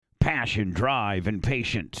passion, drive, and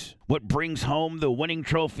patience. What brings home the winning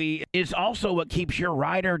trophy is also what keeps your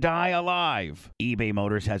ride or die alive. eBay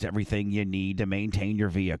Motors has everything you need to maintain your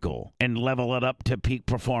vehicle and level it up to peak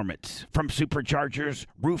performance. From superchargers,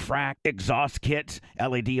 roof rack, exhaust kits,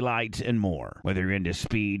 LED lights, and more. Whether you're into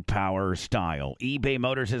speed, power, or style, eBay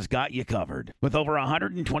Motors has got you covered. With over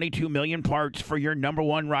 122 million parts for your number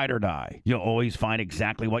one ride or die, you'll always find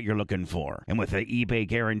exactly what you're looking for. And with the eBay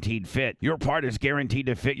Guaranteed Fit, your part is guaranteed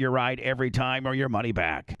to fit your ride every time or your money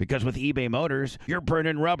back. Because with eBay Motors, you're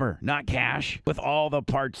burning rubber, not cash, with all the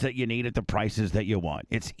parts that you need at the prices that you want.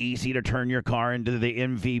 It's easy to turn your car into the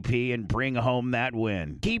MVP and bring home that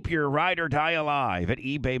win. Keep your ride or die alive at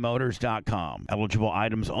ebaymotors.com. Eligible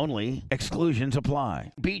items only. Exclusions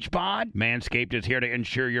apply. Beach bod? Manscaped is here to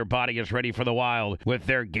ensure your body is ready for the wild with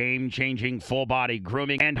their game-changing full-body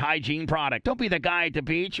grooming and hygiene product. Don't be the guy at the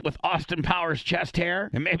beach with Austin Powers chest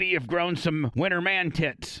hair, and maybe you've grown some winter man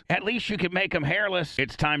tits. At least you can make them hairless.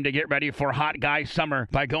 It's time to get ready for hot guy summer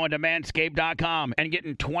by going to manscaped.com and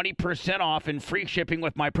getting 20% off and free shipping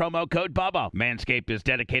with my promo code BUBBA. Manscaped is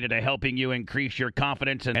dedicated to helping you increase your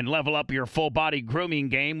confidence and level up your full-body grooming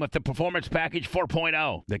game with the Performance Package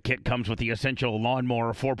 4.0. The kit comes with the essential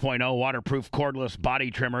Lawnmower 4.0 waterproof cordless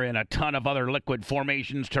body trimmer and a ton of other liquid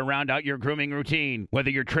formations to round out your grooming routine. Whether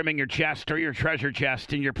you're trimming your chest or your treasure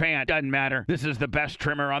chest in your pants, doesn't matter. This is the best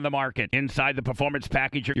trimmer on the market. Inside the Performance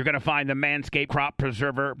Package, you're going to find the Manscaped Crop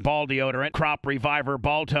Preserver Ball Deodorant, Crop Reviver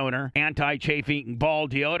Ball Toner, Anti-Chafing Ball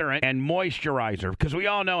Deodorant, and Moisturizer. Because we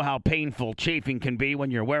all know how painful chafing can be when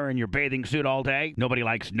you're wearing your bathing suit all day. Nobody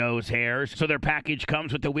likes nose hairs, so their package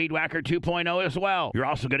comes with the Weed Whacker 2.0 as well. You're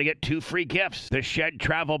also going to get 2 free gifts. The Shed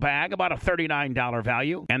Travel Bag, about a $39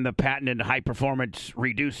 value, and the patented high-performance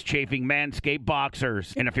reduced chafing Manscaped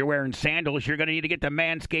Boxers. And if you're wearing sandals, you're going to need to get the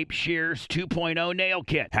Manscaped Shears 2.0 Nail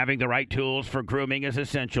Kit. Having the right tools for grooming is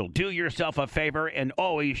essential. Do yourself a favor and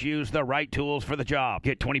always use the right tools for the job.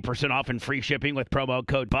 Get 20% off and free shipping with promo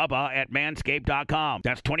code BUBBA at manscaped.com.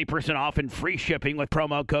 That's 20% off and free shipping with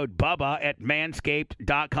promo code BUBBA at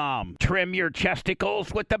manscaped.com. Trim your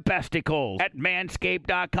chesticles with the besticles at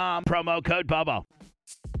manscaped.com. Promo code BUBBA.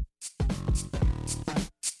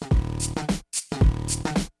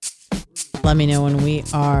 Let me know when we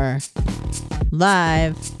are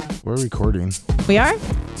live. We're recording. We are?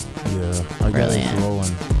 Yeah. I got it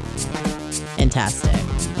rolling. Fantastic.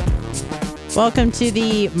 Welcome to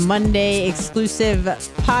the Monday exclusive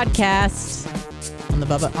podcast on the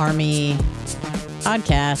Bubba Army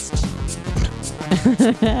podcast.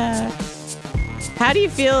 How do you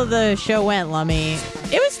feel the show went, Lummy?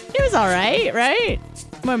 It was all right?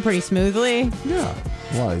 Went pretty smoothly. Yeah.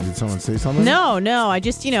 Why? Did someone say something? No. I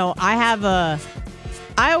just,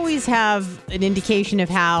 I always have an indication of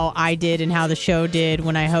how I did and how the show did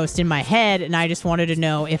when I host in my head, and I just wanted to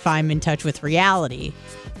know if I'm in touch with reality.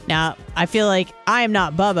 Now, I feel like I am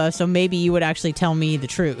not Bubba, so maybe you would actually tell me the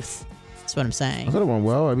truth. That's what I'm saying. I thought it went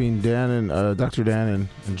well. I mean, Dan and Dr. Dan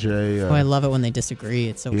and Jay. I love it when they disagree.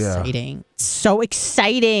 It's so exciting. It's so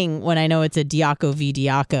exciting when I know it's a Diaco v.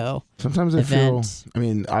 Diaco. Sometimes I feel. I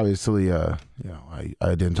mean, obviously, I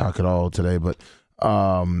didn't talk at all today, but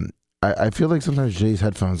I feel like sometimes Jay's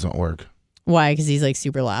headphones don't work. Why? Because he's like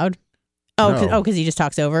super loud. Oh, because he just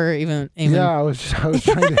talks over even. Yeah, I was trying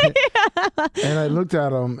to. And I looked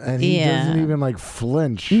at him, and he doesn't even like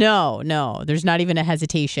flinch. No, there's not even a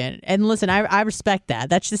hesitation. And listen, I respect that.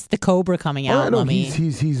 That's just the Cobra coming out.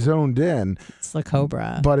 He's zoned in. It's the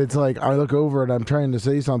Cobra. But it's like I look over and I'm trying to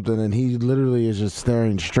say something, and he literally is just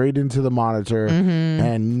staring straight into the monitor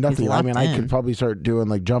and nothing. I mean, I could probably start doing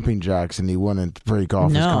like jumping jacks, and he wouldn't break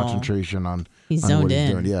off his concentration on. He's zoned what in.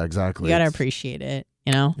 He's doing. Yeah, exactly. You gotta appreciate it.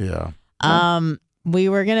 You know. Yeah. We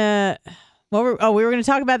were gonna. We were going to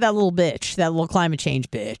talk about that little bitch, that little climate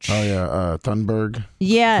change bitch. Oh, yeah, Thunberg.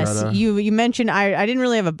 Yes, you mentioned, I didn't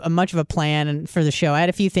really have much of a plan for the show. I had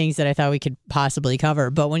a few things that I thought we could possibly cover,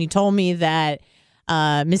 but when you told me that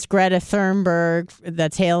Miss Greta Thunberg,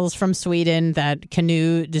 that's hails from Sweden, that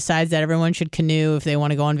decides that everyone should canoe if they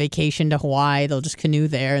want to go on vacation to Hawaii, they'll just canoe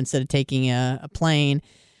there instead of taking a plane.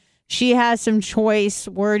 She has some choice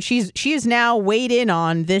words. She has now weighed in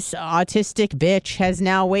on this autistic bitch, has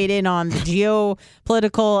now weighed in on the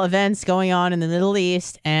geopolitical events going on in the Middle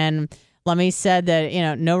East. And Lummy said that,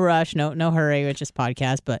 no rush, no hurry with this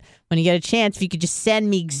podcast. But when you get a chance, if you could just send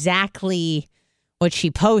me exactly what she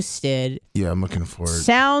posted. Yeah, I'm looking for it.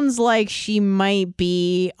 Sounds like she might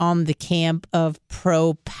be on the camp of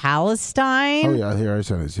pro-Palestine. Oh, yeah, here, I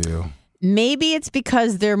sent it to you. Maybe it's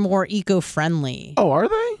because they're more eco-friendly. Oh, are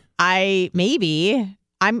they? Maybe.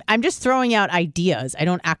 I'm just throwing out ideas. I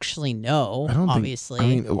don't actually know.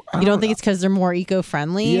 Obviously, you don't think it's because they're more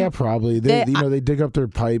eco-friendly? Yeah, probably. They dig up their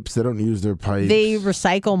pipes. They don't use their pipes. They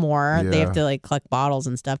recycle more. Yeah. They have to like collect bottles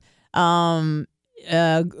and stuff. Greta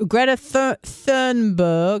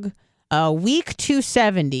Thunberg, week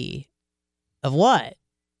 270 of what?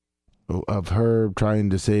 Of her trying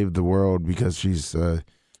to save the world because she's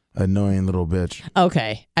annoying little bitch.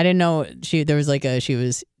 Okay, I didn't know she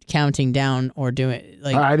was counting down or doing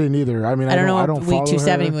like. I didn't either. I mean, I don't know what week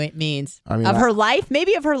 270 means. I mean, her life,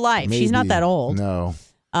 maybe of her life. Maybe. She's not that old. No.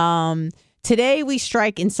 Today we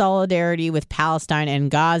strike in solidarity with Palestine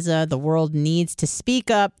and Gaza. The world needs to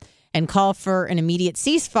speak up and call for an immediate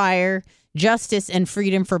ceasefire, justice, and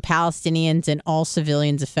freedom for Palestinians and all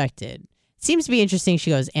civilians affected. Seems to be interesting, she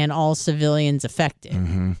goes, and all civilians affected.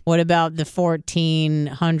 Mm-hmm. What about the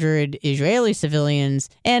 1,400 Israeli civilians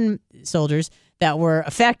and soldiers that were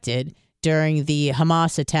affected during the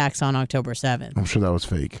Hamas attacks on October 7th? I'm sure that was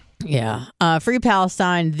fake. Yeah. Free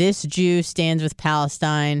Palestine. This Jew stands with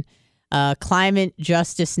Palestine. Climate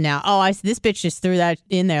justice now. Oh, this bitch just threw that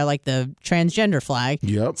in there like the transgender flag.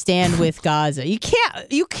 Yep. Stand with Gaza. You can't.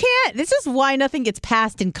 This is why nothing gets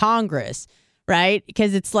passed in Congress. Right?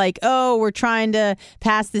 Because it's like, oh, we're trying to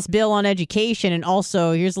pass this bill on education, and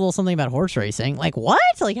also here's a little something about horse racing. Like, what?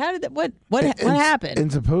 Like, how did that? What happened? And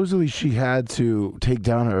supposedly she had to take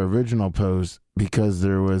down her original post because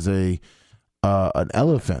there was an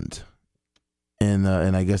elephant, and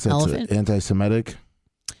I guess that's anti-Semitic.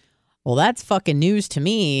 Well, that's fucking news to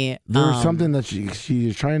me. There was something that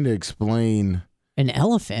she's trying to explain. An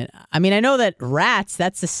elephant? I mean, I know that rats,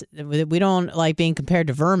 we don't like being compared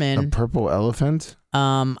to vermin. A purple elephant?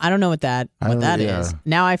 I don't know what that is.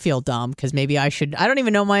 Now I feel dumb because maybe I should. I don't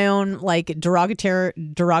even know my own like derogatory,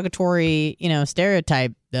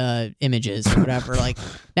 stereotype images or whatever. Like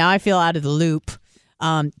now I feel out of the loop.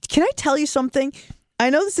 Can I tell you something? I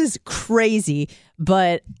know this is crazy,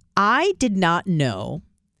 but I did not know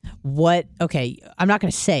what. Okay, I'm not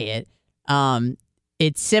going to say it.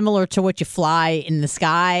 It's similar to what you fly in the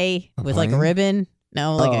sky with like a ribbon.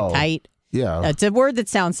 No, like a kite. Yeah. It's a word that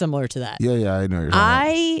sounds similar to that. Yeah, I know what you're talking about.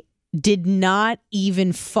 I did not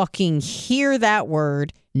even fucking hear that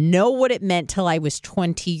word, know what it meant till I was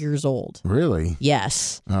 20 years old. Really?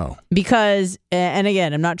 Yes. Oh. Because, and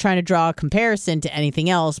again, I'm not trying to draw a comparison to anything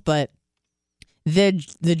else, but the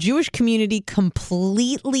Jewish community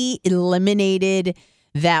completely eliminated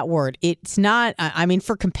that word. It's not, I mean,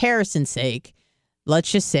 for comparison's sake,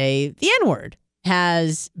 let's just say the N-word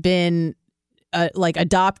has been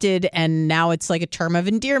adopted, and now it's like a term of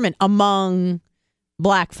endearment among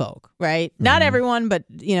black folk, right? Mm-hmm. Not everyone, but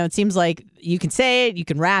it seems like you can say it, you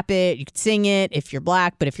can rap it, you can sing it if you're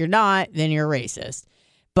black, but if you're not, then you're racist.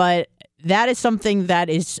 But that is something that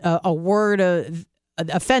is a word, an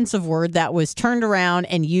offensive word that was turned around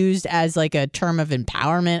and used as like a term of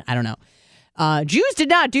empowerment. I don't know. Jews did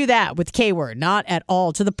not do that with K-word, not at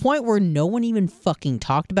all, to the point where no one even fucking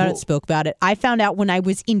talked about it, spoke about it. I found out when I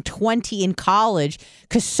was 20 in college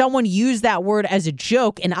because someone used that word as a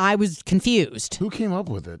joke and I was confused. Who came up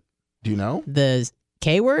with it? Do you know? The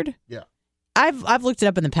K-word? Yeah. I've looked it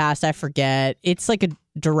up in the past. I forget. It's like a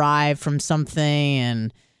derived from something,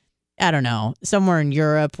 and I don't know, somewhere in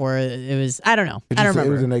Europe where it was, I don't know. I don't remember.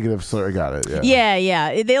 It was a negative slur. I got it.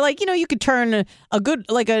 Yeah. They you could turn a good,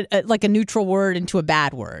 like a neutral word into a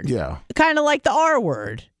bad word. Yeah. Kind of like the R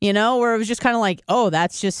word, where it was just kind of like, oh,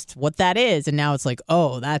 that's just what that is. And now it's like,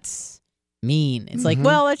 oh, that's mean. It's like,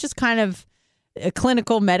 well, that's just kind of a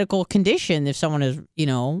clinical medical condition if someone is,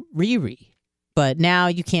 Riri. But now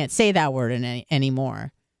you can't say that word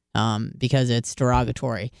anymore. Because it's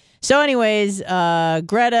derogatory. So anyways,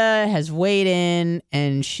 Greta has weighed in,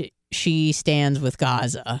 and she stands with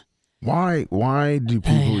Gaza. Why do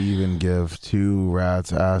people even give two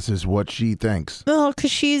rats' asses what she thinks? Well,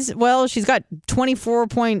 because she's got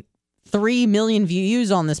 24.3 million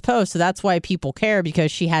views on this post, so that's why people care,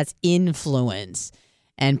 because she has influence,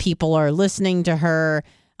 and people are listening to her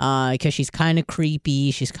because she's kind of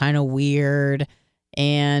creepy, she's kind of weird.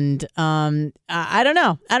 And I don't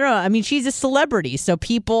know. I mean, she's a celebrity. So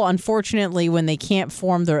people, unfortunately, when they can't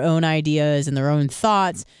form their own ideas and their own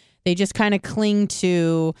thoughts, they just kind of cling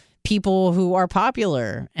to people who are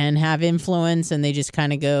popular and have influence, and they just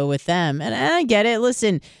kind of go with them. And I get it.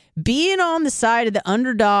 Listen, being on the side of the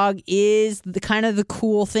underdog is the kind of the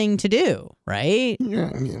cool thing to do, right?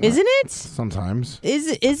 Yeah, isn't it? Sometimes.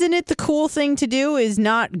 Isn't it the cool thing to do is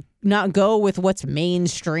not go with what's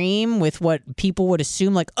mainstream, with what people would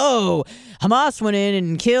assume, like, oh, Hamas went in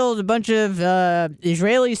and killed a bunch of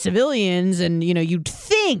Israeli civilians, and you'd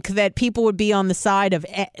think think that people would be on the side of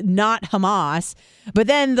not Hamas, but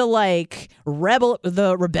then the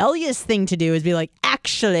rebellious thing to do is be like,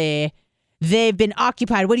 actually, they've been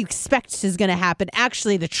occupied. What do you expect is going to happen?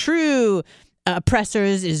 Actually, the true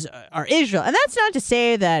oppressors are Israel. And that's not to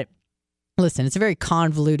say that, listen, it's a very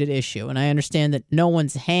convoluted issue, and I understand that no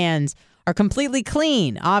one's hands are completely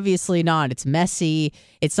clean. Obviously not. It's messy.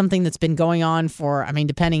 It's something that's been going on for, I mean,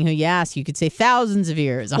 depending who you ask, you could say thousands of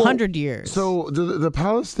years, 100 years. So the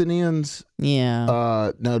Palestinians,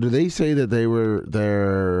 yeah. Now, do they say that they were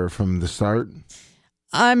there from the start?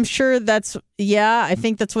 I'm sure I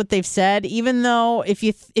think that's what they've said, even though if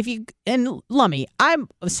you, and Lummy, I'm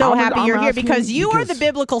so happy you're here because you are the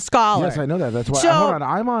biblical scholar. Yes, I know that. That's why, hold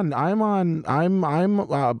on,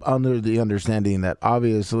 I'm under the understanding that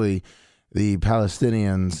obviously the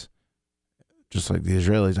Palestinians, just like the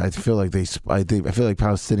Israelis, I feel like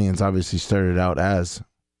Palestinians obviously started out as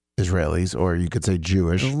Israelis, or you could say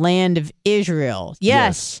Jewish. Land of Israel.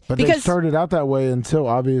 Yes. But they started out that way until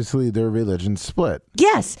obviously their religion split.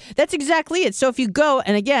 Yes, that's exactly it. So if you go,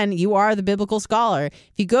 and again, you are the biblical scholar,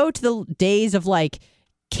 if you go to the days of like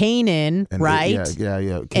Canaan, right?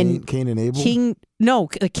 Yeah. Cain and Abel?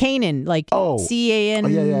 Canaan, like C-A-N. Oh,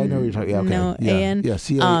 yeah, I know what you're talking about. No, A-N. Yeah,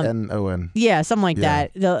 C-A-N-O-N. Yeah, something like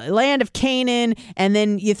that. The land of Canaan, and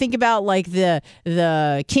then you think about like the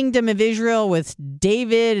kingdom of Israel with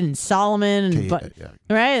David and Solomon, and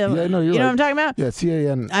right? Yeah, no, you're you know what I'm talking about? Yeah,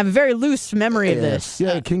 C-A-N. I have a very loose memory of this.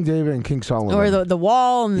 Yeah, King David and King Solomon. Or the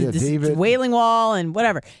wall and this Wailing Wall and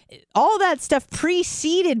whatever. All that stuff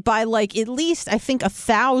preceded by like at least, I think,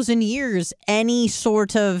 1,000 years any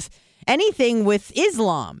sort of anything with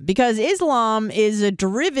Islam, because Islam is a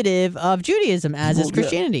derivative of Judaism, as is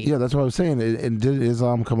Christianity. Yeah, that's what I was saying. And did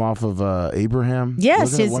Islam come off of Abraham?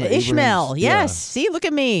 Yes, Ishmael. Yes. Yeah. See, look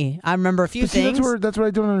at me. I remember a few things. That's what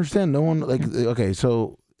I don't understand. No one, like, okay,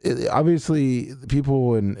 so obviously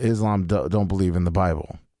people in Islam don't believe in the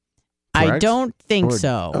Bible. Correct? I don't think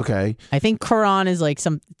so. Okay. I think Quran is like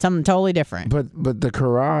something totally different. But the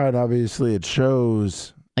Quran, obviously, it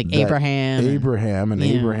shows like Abraham, and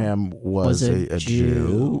Abraham was a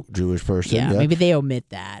Jewish person. Yeah, maybe they omit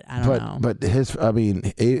that. I don't know. But his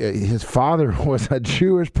father was a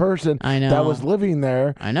Jewish person. I know. That was living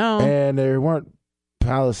there. I know. And they weren't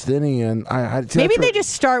Palestinian. Maybe they just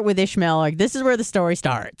start with Ishmael. Like, this is where the story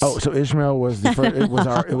starts. Oh, so Ishmael was the first.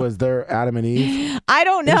 It was their Adam and Eve. I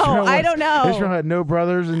don't know. I don't know. Ishmael had no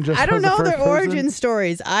brothers and just. I don't know their origin person.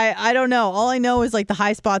 Stories. I don't know. All I know is like the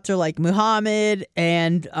high spots are like Muhammad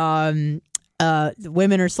and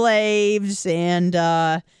women are slaves and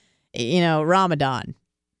Ramadan.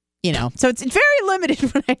 So it's very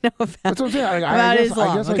limited what I know about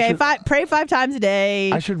Islam. Pray 5 times a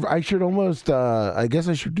day. I should almost. I guess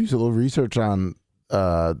I should do a little research on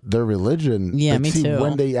their religion. Yeah, me see too.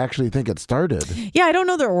 When they actually think it started. Yeah, I don't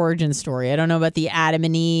know their origin story. I don't know about the Adam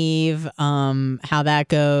and Eve. How that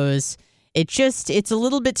goes. It's a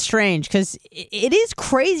little bit strange because it is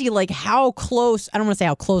crazy, like how close. I don't want to say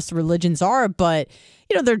how close the religions are, but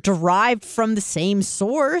they're derived from the same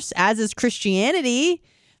source as is Christianity.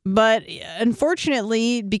 But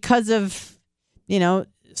unfortunately, because of,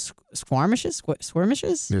 skirmishes?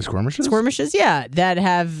 Yeah, skirmishes? Skirmishes, yeah, that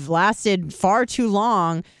have lasted far too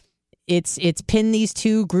long, it's pinned these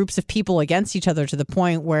two groups of people against each other to the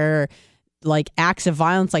point where, like, acts of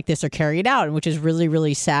violence like this are carried out, which is really,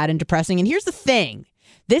 really sad and depressing. And here's the thing.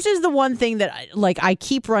 This is the one thing that, I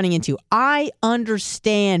keep running into. I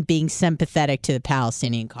understand being sympathetic to the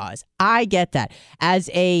Palestinian cause. I get that. As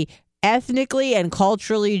a ethnically and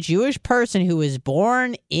culturally Jewish person who was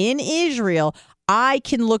born in Israel, I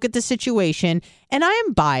can look at the situation, and I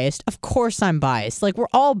am biased. Of course I'm biased. Like, we're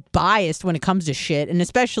all biased when it comes to shit, and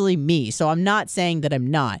especially me. So I'm not saying that I'm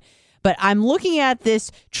not. But I'm looking at this,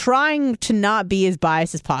 trying to not be as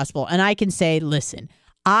biased as possible, and I can say, listen,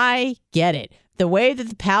 I get it. The way that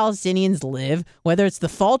the Palestinians live, whether it's the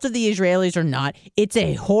fault of the Israelis or not, it's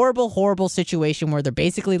a horrible, horrible situation where they're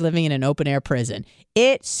basically living in an open-air prison.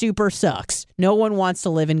 It super sucks. No one wants to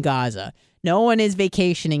live in Gaza. No one is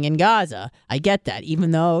vacationing in Gaza. I get that, even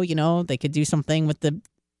though, they could do something with the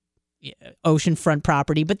oceanfront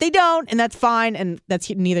property, but they don't, and that's fine, and that's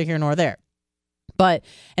neither here nor there.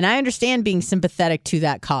 And I understand being sympathetic to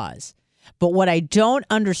that cause. But what I don't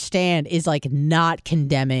understand is, not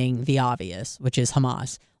condemning the obvious, which is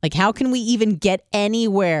Hamas. Like, how can we even get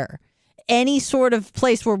anywhere, any sort of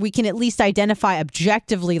place where we can at least identify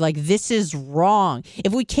objectively, this is wrong?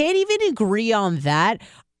 If we can't even agree on that,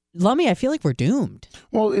 Lummy, I feel like we're doomed.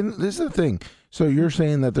 Well, this is the thing. So you're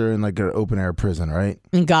saying that they're in, an open-air prison, right?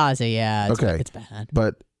 In Gaza, yeah. Okay. It's bad.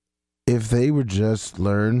 But if they would just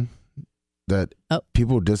learn that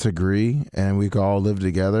people disagree and we can all live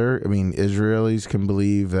together. I mean, Israelis can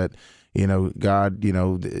believe that, God,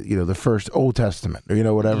 the first Old Testament,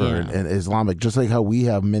 or, whatever, and Islamic, just like how we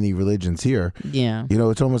have many religions here. Yeah.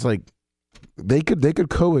 It's almost like they could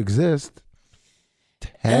coexist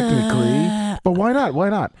technically, but why not? Why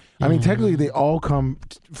not? I mean, technically they all come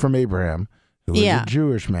from Abraham, who was a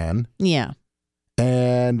Jewish man. Yeah.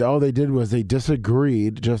 And all they did was they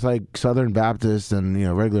disagreed, just like Southern Baptists and,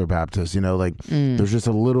 regular Baptists, there's just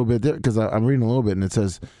a little bit there, because I'm reading a little bit and it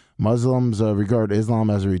says Muslims regard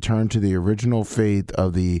Islam as a return to the original faith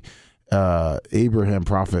of the Abraham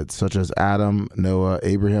prophets, such as Adam, Noah,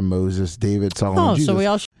 Abraham, Moses, David, Solomon, Jesus. So we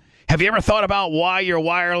all Have you ever thought about why your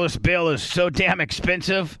wireless bill is so damn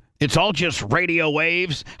expensive? It's all just radio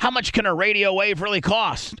waves. How much can a radio wave really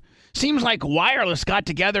cost? Seems like wireless got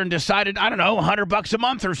together and decided, I don't know, $100 a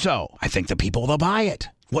month or so. I think the people will buy it.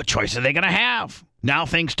 What choice are they going to have? Now,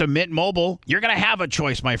 thanks to Mint Mobile, you're going to have a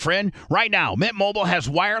choice, my friend. Right now, Mint Mobile has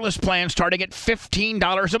wireless plans starting at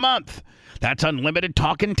 $15 a month. That's unlimited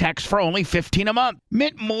talk and text for only $15 a month.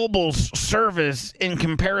 Mint Mobile's service, in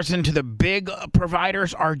comparison to the big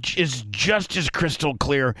providers, is just as crystal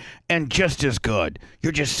clear and just as good.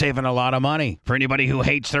 You're just saving a lot of money. For anybody who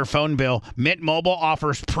hates their phone bill, Mint Mobile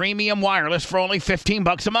offers premium wireless for only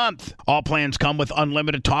 $15 a month. All plans come with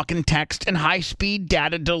unlimited talk and text and high-speed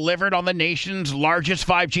data delivered on the nation's largest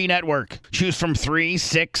 5G network. Choose from 3,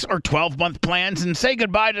 6, or 12-month plans and say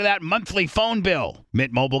goodbye to that monthly phone bill.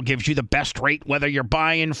 Mint Mobile gives you the best rate whether you're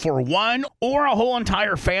buying for one or a whole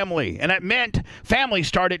entire family. And at Mint, families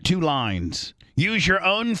start at 2 lines. Use your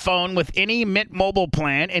own phone with any Mint Mobile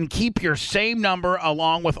plan and keep your same number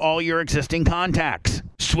along with all your existing contacts.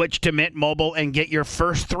 Switch to Mint Mobile and get your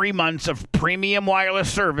first 3 months of premium wireless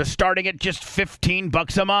service starting at just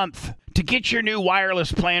 $15 a month. To get your new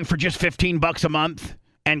wireless plan for just $15 a month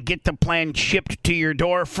and get the plan shipped to your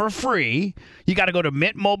door for free, you got to go to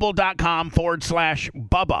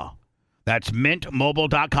mintmobile.com/Bubba. That's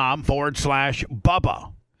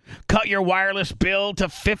mintmobile.com/Bubba. Cut your wireless bill to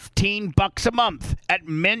 $15 a month at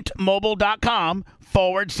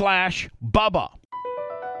mintmobile.com/Bubba.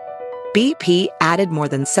 BP added more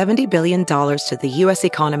than $70 billion to the U.S.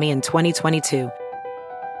 economy in 2022.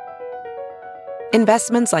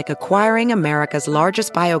 Investments like acquiring America's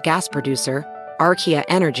largest biogas producer, Archaea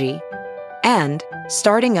Energy, and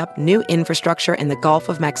starting up new infrastructure in the Gulf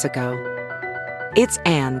of Mexico. It's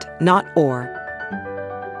and, not or.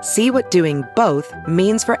 See what doing both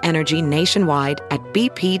means for energy nationwide at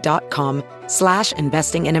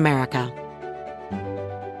bp.com/investing in America.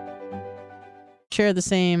 Share the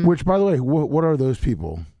same. Which, by the way, what are those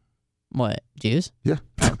people? What, Jews? Yeah.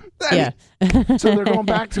 Yeah. So they're going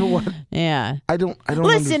back to what? Yeah. I don't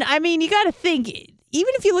Listen, I mean, you got to think,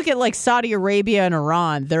 even if you look at like Saudi Arabia and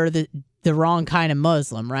Iran, they're the wrong kind of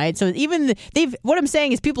Muslim, right? So even what I'm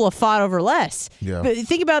saying is people have fought over less. Yeah. But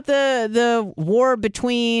think about the war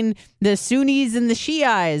between the Sunnis and the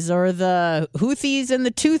Shiites, or the Houthis and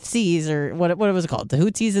the Tutsis, or what was it called? The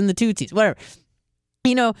Houthis and the Tutsis, whatever.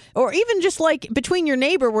 Or even just like between your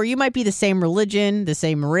neighbor, where you might be the same religion, the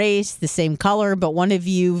same race, the same color, but one of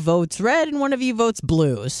you votes red and one of you votes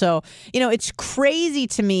blue. So, it's crazy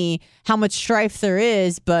to me how much strife there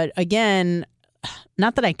is. But again,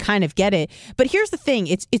 not that I kind of get it, but here's the thing.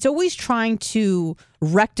 It's always trying to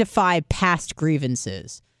rectify past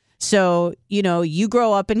grievances. So, you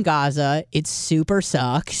grow up in Gaza. It super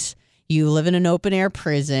sucks. You live in an open air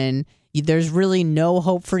prison. There's really no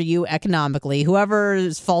hope for you economically.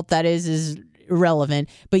 Whoever's fault that is irrelevant.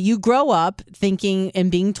 But you grow up thinking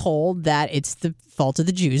and being told that it's the fault of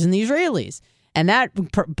the Jews and the Israelis. And that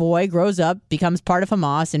boy grows up, becomes part of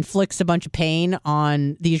Hamas, inflicts a bunch of pain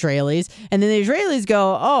on the Israelis. And then the Israelis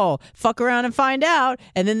go, oh, fuck around and find out.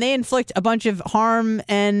 And then they inflict a bunch of harm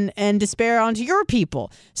and despair onto your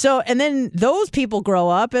people. So, and then those people grow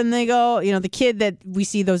up and they go, the kid that we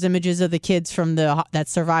see those images of the kids from that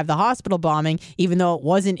survived the hospital bombing, even though it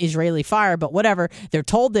wasn't Israeli fire, but whatever, they're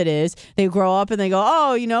told it is. They grow up and they go,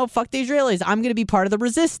 oh, fuck the Israelis. I'm going to be part of the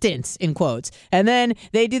resistance, in quotes. And then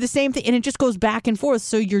they do the same thing. And it just goes back and forth.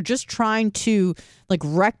 So you're just trying to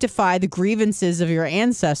rectify the grievances of your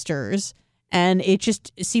ancestors, and it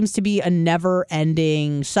just seems to be a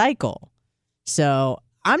never-ending cycle. So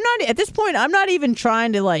I'm not even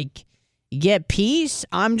trying to get peace.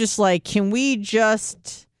 I'm just can we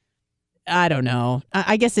just, I don't know.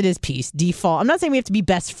 I guess it is peace default. I'm not saying we have to be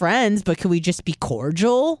best friends, but can we just be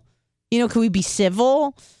cordial? Can we be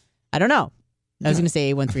civil? I don't know. I was going to say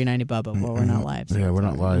 81390 Bubba, but we're not live. So we're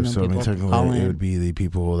not live. So technically, it would be the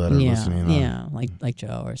people that are listening. Yeah, like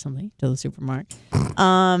Joe or something, Joe the Supermarket.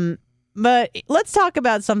 But let's talk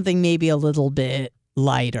about something maybe a little bit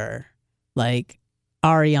lighter, like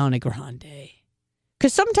Ariana Grande.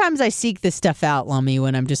 Because sometimes I seek this stuff out, Lummy,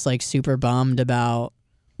 when I'm just like super bummed about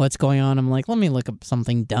what's going on. I'm like, let me look up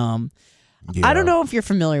something dumb. Yeah. I don't know if you're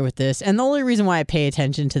familiar with this. And the only reason why I pay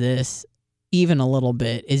attention to this even a little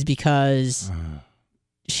bit is because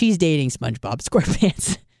she's dating SpongeBob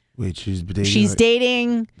SquarePants. Wait, she's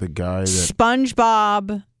dating the guy that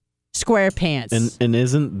SpongeBob SquarePants. And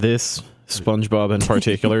isn't this SpongeBob in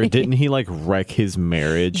particular? Didn't he like wreck his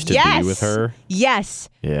marriage to be with her? Yes.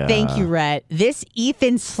 Yeah. Thank you, Rhett. This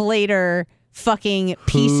Ethan Slater fucking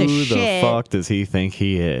piece of shit. Who the fuck does he think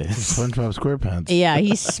he is? SpongeBob SquarePants. Yeah,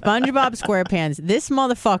 he's SpongeBob SquarePants. This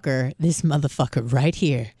motherfucker right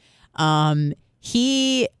here.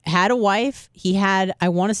 He had a wife. He had, I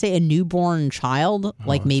want to say, a newborn child,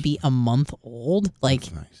 like maybe a month old, like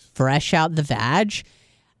fresh out the vag.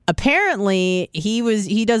 Apparently,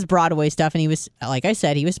 he does Broadway stuff, and he was, like I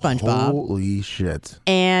said, he was SpongeBob. Holy shit!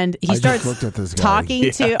 And he starts just looked at this guy.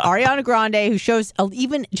 talking to Ariana Grande, who shows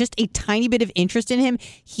even just a tiny bit of interest in him.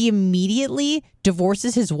 He immediately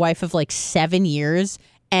divorces his wife of like 7 years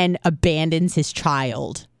and abandons his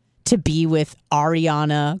child to be with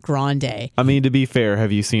Ariana Grande. I mean, to be fair,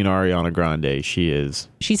 have you seen Ariana Grande? She's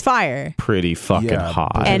fire. Pretty fucking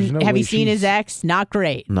hot. And have you seen his ex? Not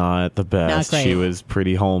great. Not the best. Not great. She was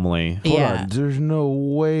pretty homely. Hold on. There's no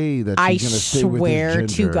way that she's going to stay with his gender. I swear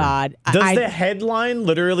to God. Does the headline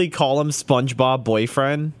literally call him SpongeBob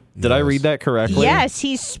boyfriend? Did I read that correctly? Yes,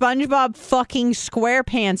 he's SpongeBob fucking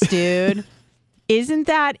SquarePants, dude. Isn't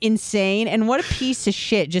that insane? And what a piece of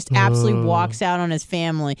shit just absolutely walks out on his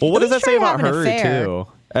family. Well, what does that say about her, too?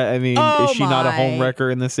 I mean, is she not a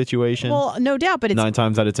homewrecker in this situation? Well, no doubt, but it's 9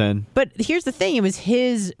 times out of 10. But here's the thing. It was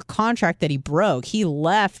his contract that he broke. He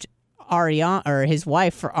left Ariana, or his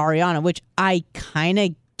wife, for Ariana, which I kind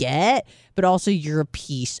of get, but also you're a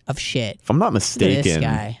piece of shit. If I'm not mistaken, this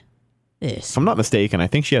guy. If I'm not mistaken, I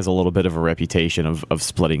think she has a little bit of a reputation of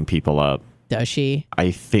splitting people up. Does she?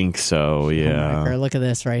 I think so, yeah. Oh, look at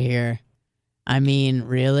this right here. I mean,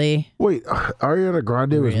 really? Wait, Ariana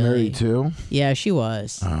Grande was married too? Yeah, she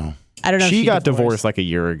was. Oh. I don't know if she got divorced like a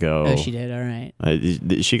year ago. Oh, she did? All right.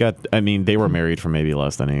 They were married for maybe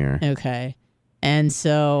less than a year. Okay. And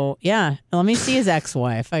so, yeah, let me see his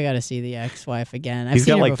ex-wife. I got to see the ex-wife again. He's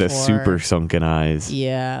got like the super sunken eyes.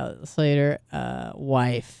 Yeah, Slater,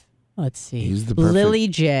 wife. Let's see. He's the perfect, Lily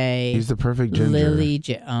J. He's the perfect ginger. Lily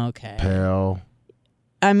J. Okay. Pale.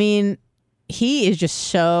 I mean, he is just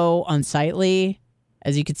so unsightly,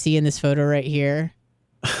 as you can see in this photo right here.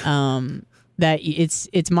 That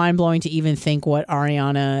it's mind blowing to even think what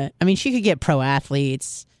Ariana. I mean, she could get pro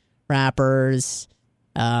athletes, rappers,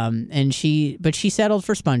 but she settled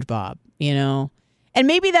for SpongeBob. You know. And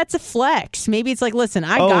maybe that's a flex. Maybe it's like, listen,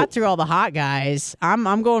 I got through all the hot guys.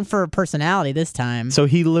 I'm going for personality this time. So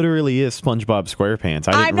he literally is SpongeBob SquarePants.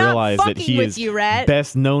 I didn't realize that he is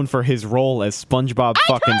best known for his role as SpongeBob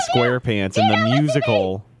fucking SquarePants in the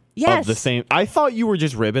musical of the same. I thought you were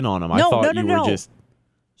just ribbing on him. I thought you were just.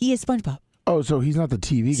 He is SpongeBob. Oh, so he's not the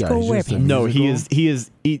TV guy. He's just no, he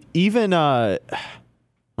is even. I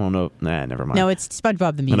don't know. Nah, never mind. No, it's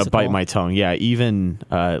SpongeBob the musical. I'm gonna bite my tongue. Yeah, even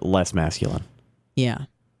less masculine. Yeah,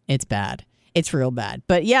 it's bad. It's real bad.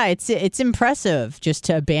 But yeah, it's impressive just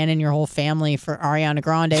to abandon your whole family for Ariana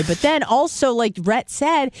Grande. But then also, like Rhett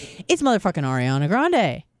said, it's motherfucking Ariana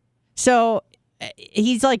Grande. So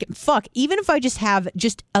he's like, fuck, even if I just have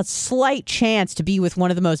just a slight chance to be with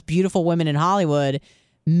one of the most beautiful women in Hollywood,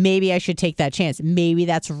 maybe I should take that chance. Maybe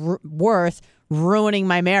that's worth ruining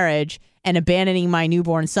my marriage and abandoning my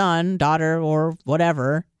newborn son, daughter, or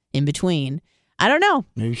whatever in between. I don't know.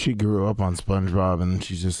 Maybe she grew up on SpongeBob and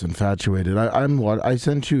she's just infatuated. I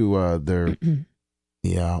sent you their.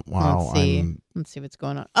 Yeah. Wow. Let's see what's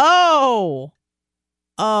going on. Oh,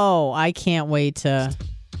 I can't wait to.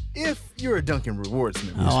 If you're a Dunkin' Rewards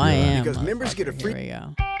member, I am. Because members get a free. Here we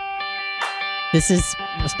go. This is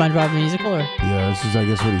SpongeBob the musical, or? Yeah, this is, I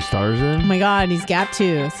guess, what he stars in. Oh my God, he's gap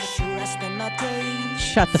tooth.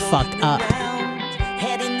 Shut the fuck up.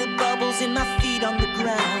 Heading the bubbles in my feet on the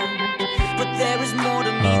ground. But there is more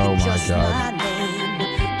to me than just my name.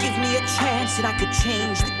 Give me a chance and I could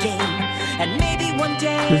change the game. And maybe one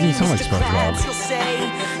day doesn't sound like SpongeBob. you'll say,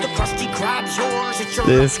 the Krusty Krab's yours. It's your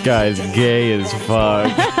this guy's gay as fuck.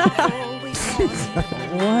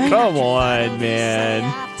 What? Come on, man.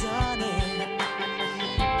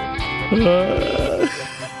 Let me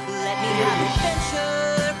have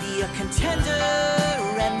adventure, be a contender,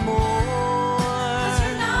 and more.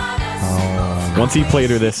 Once he played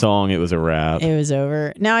her this song, it was a wrap. It was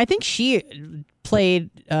over. Now, I think she played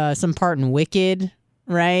some part in Wicked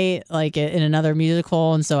right? Like in another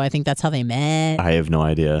musical, and so I think that's how they met. I have no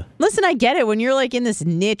idea. Listen, I get it. When you're like in this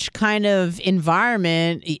niche kind of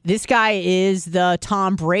environment, this guy is the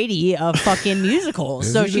Tom Brady of fucking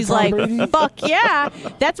musicals. So she's like, Brady? Fuck yeah,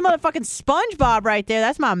 that's motherfucking SpongeBob right there.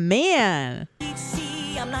 That's my man.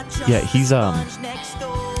 Yeah, he's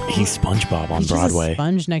SpongeBob on Broadway.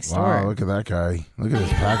 Sponge next door. Wow, look at that guy. Look at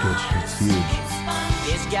his package. It's huge.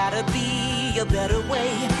 There's gotta be a better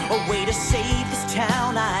way, a way to save this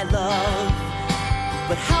town I love.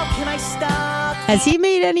 But how can I stop? Has he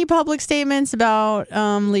made any public statements about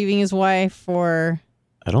leaving his wife for?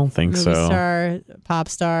 I don't think movie so. Star, pop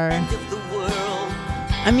star.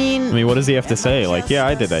 I mean, what does he have to say? Like, yeah,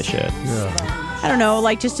 I did that shit. Yeah. I don't know,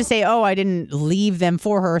 like just to say, oh, I didn't leave them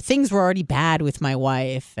for her. Things were already bad with my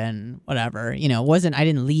wife and whatever. You know, I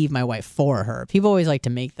didn't leave my wife for her. People always like to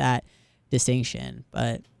make that distinction,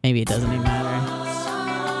 but maybe it doesn't even matter.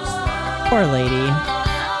 Poor lady.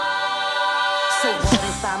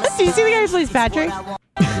 Do you see the guy who plays Patrick?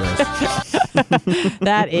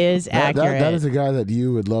 That is accurate. That is a guy that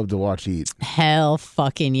you would love to watch eat. Hell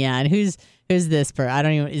fucking yeah. And who's this person? I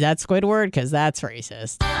don't even. Is that Squidward? Because that's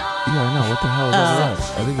racist. Yeah, I know. What the hell is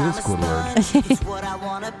that? I think it is Squidward. It's what I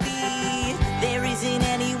wanna be. There isn't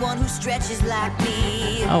anyone who stretches like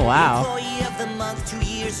me. Oh wow. Employee of the month 2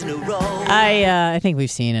 years in a row. I think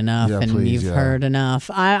we've seen enough, and please, you've heard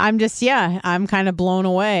enough. I'm kind of blown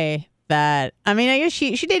away that. I mean, I guess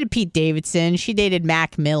she dated Pete Davidson. She dated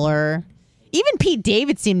Mac Miller. Even Pete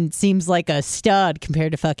Davidson seems like a stud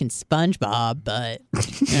compared to fucking SpongeBob, but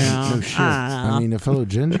you know, no shit. I don't know. I mean, the fellow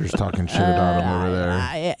Ginger's talking shit about him over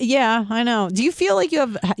there. Yeah, I know. Do you feel like you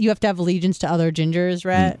have to have allegiance to other Gingers,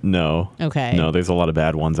 Rhett? No. Okay. No, there's a lot of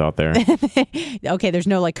bad ones out there. Okay, there's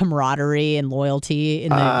no like camaraderie and loyalty in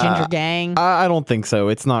the Ginger gang. I don't think so.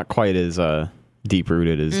 It's not quite as deep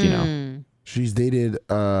rooted as you know. She's dated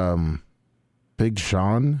Big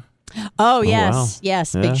Sean. Oh yes, wow.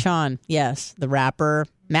 yes, Yeah. Big Sean, yes, the rapper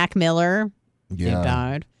Mac Miller. Yeah. He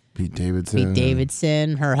died. Pete Davidson. Pete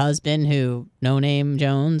Davidson, her husband, who No Name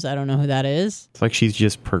Jones. I don't know who that is. It's like she's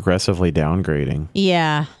just progressively downgrading.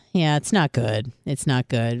 Yeah, it's not good. It's not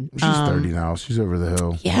good. She's 30 now. She's over the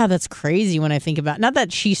hill. Yeah, that's crazy when I think about. Not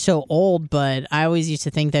that she's so old, but I always used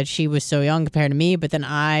to think that she was so young compared to me. But then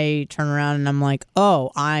I turn around and I'm like,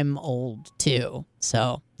 oh, I'm old too.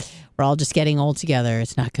 So we're all just getting old together.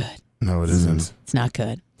 It's not good. No, it isn't. It's not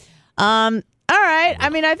good. All right. I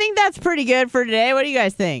mean, I think that's pretty good for today. What do you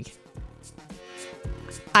guys think?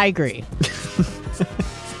 I agree.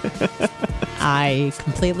 I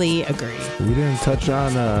completely agree. We didn't touch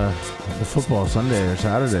on the football Sunday or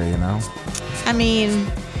Saturday, you know? I mean,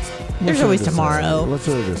 there's always tomorrow. What's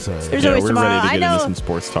there to say? There's always we're tomorrow. ready to get into some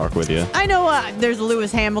sports talk with you. I know there's a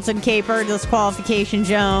Lewis Hamilton caper, disqualification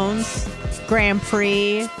Jones, Grand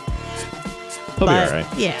Prix. He'll be all right.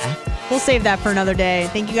 Yeah. We'll save that for another day.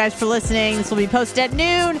 Thank you guys for listening. This will be posted at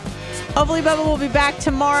noon. Hopefully, Bubba will be back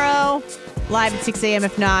tomorrow, live at 6 a.m.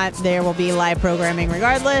 If not, there will be live programming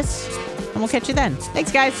regardless. And we'll catch you then.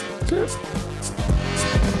 Thanks, guys. Cheers.